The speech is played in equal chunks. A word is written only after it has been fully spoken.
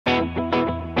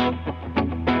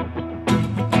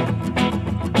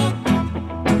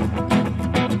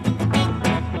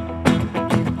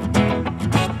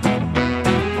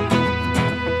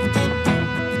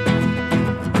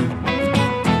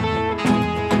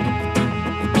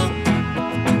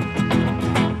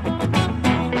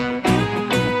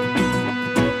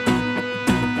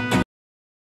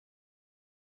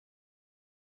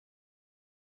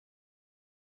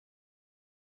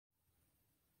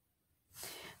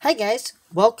Hi guys,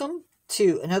 welcome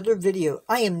to another video.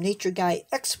 I am Nature Guy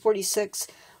X46,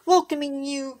 welcoming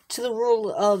you to the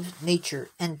world of nature.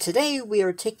 And today we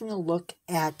are taking a look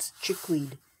at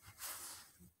chickweed.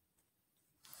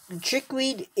 And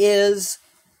chickweed is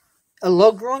a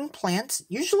low-growing plant,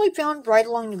 usually found right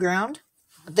along the ground.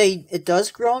 It does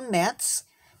grow in mats.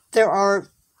 There are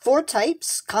 4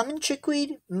 types: common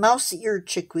chickweed, mouse-eared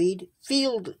chickweed,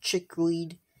 field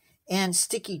chickweed, and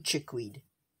sticky chickweed.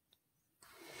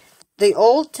 They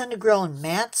all tend to grow in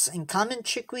mats, and common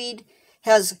chickweed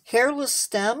has hairless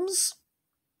stems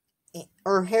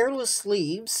or hairless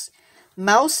leaves.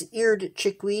 Mouse-eared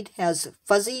chickweed has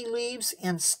fuzzy leaves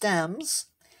and stems.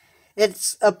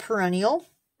 It's a perennial.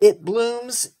 It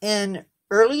blooms in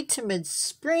early to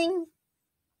mid-spring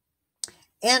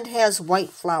and has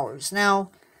white flowers. Now,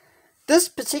 this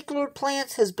particular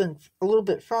plant has been a little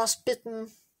bit frostbitten.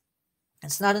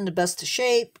 It's not in the best of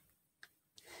shape.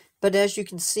 But as you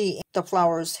can see, the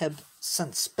flowers have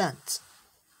since spent.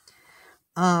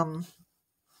 But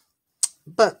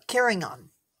carrying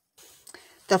on.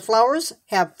 The flowers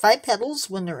have 5 petals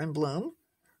when they're in bloom.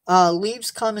 Leaves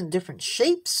come in different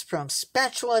shapes, from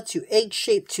spatula to egg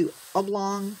shape to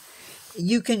oblong.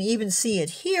 You can even see it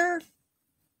here.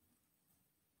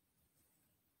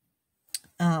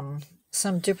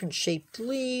 Some different shaped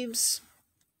leaves.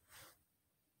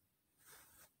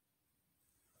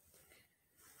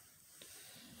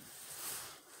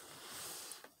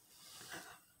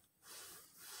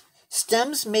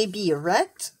 Stems may be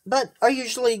erect, but are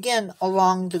usually, again,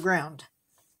 along the ground.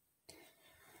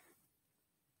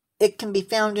 It can be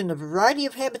found in a variety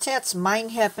of habitats. Mine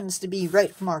happens to be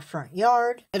right from our front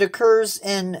yard. It occurs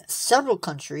in several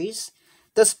countries.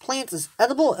 This plant is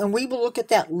edible, and we will look at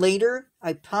that later.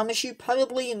 I promise you,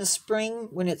 probably in the spring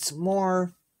when it's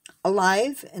more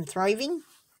alive and thriving.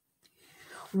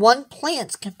 One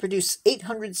plant can produce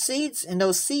 800 seeds, and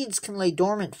those seeds can lay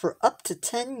dormant for up to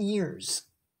 10 years.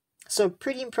 So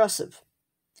pretty impressive.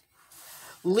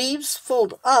 Leaves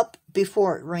fold up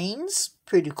before it rains.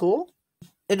 Pretty cool.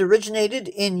 It originated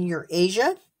in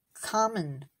Eurasia.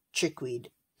 Common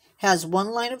chickweed has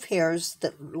 1 line of hairs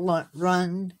that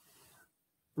run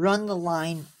the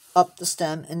line up the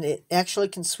stem, and it actually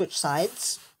can switch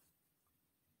sides.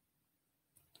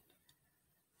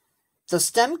 The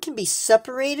stem can be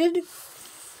separated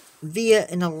via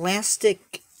an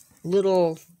elastic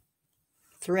little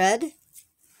thread.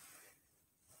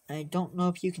 I don't know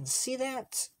if you can see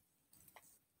that.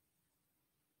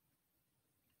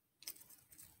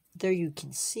 There you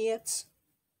can see it.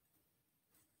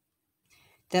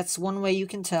 That's one way you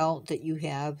can tell that you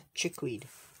have chickweed.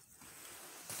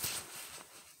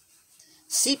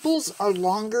 Sepals are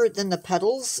longer than the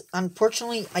petals.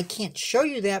 Unfortunately, I can't show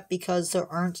you that because there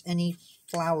aren't any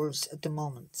flowers at the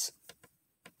moment.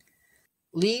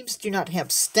 Leaves do not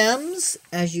have stems,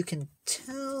 as you can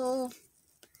tell.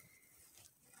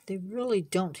 They really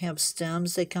don't have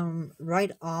stems. They come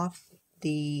right off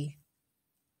the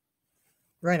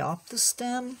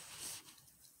stem.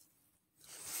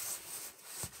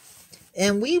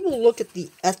 And we will look at the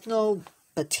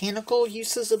ethnobotanical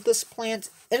uses of this plant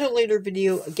in a later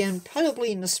video, again,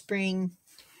 probably in the spring.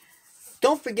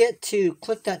 Don't forget to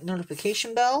click that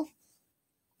notification bell.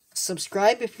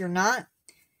 Subscribe if you're not,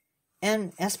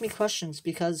 and ask me questions,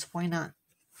 because why not?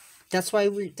 That's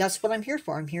what I'm here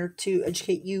for. I'm here to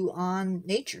educate you on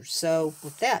nature. So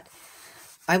with that,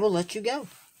 I will let you go.